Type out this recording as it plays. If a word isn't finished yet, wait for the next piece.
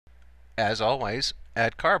As always,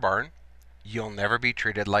 at Car Barn, you'll never be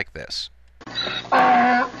treated like this.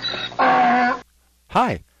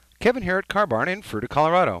 Hi, Kevin here at Car Barn in Fruita,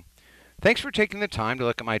 Colorado. Thanks for taking the time to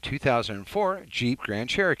look at my 2004 Jeep Grand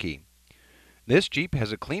Cherokee. This Jeep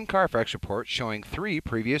has a clean Carfax report showing 3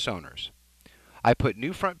 previous owners. I put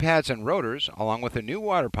new front pads and rotors along with a new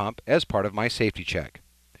water pump as part of my safety check.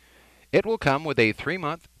 It will come with a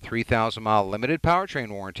 3-month, 3,000-mile limited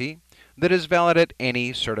powertrain warranty that is valid at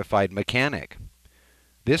any certified mechanic.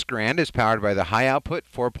 This Grand is powered by the high-output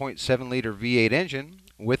 4.7-liter V8 engine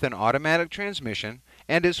with an automatic transmission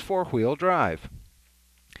and is 4-wheel drive.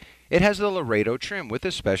 It has the Laredo trim with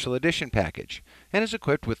a special edition package and is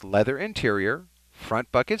equipped with leather interior,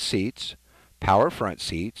 front bucket seats, power front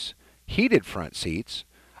seats, heated front seats,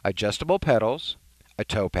 adjustable pedals, a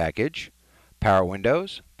tow package, power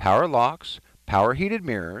windows, power locks, power heated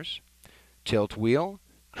mirrors, tilt wheel,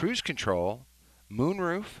 cruise control,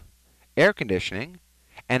 moonroof, air conditioning,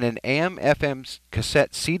 and an AM/FM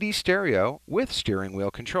cassette CD stereo with steering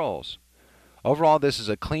wheel controls. Overall, this is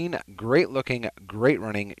a clean, great-looking,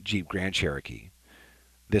 great-running Jeep Grand Cherokee.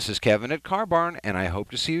 This is Kevin at Car Barn, and I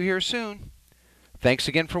hope to see you here soon. Thanks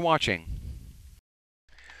again for watching.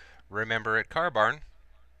 Remember, at Car Barn,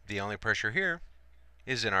 the only pressure here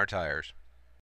is in our tires.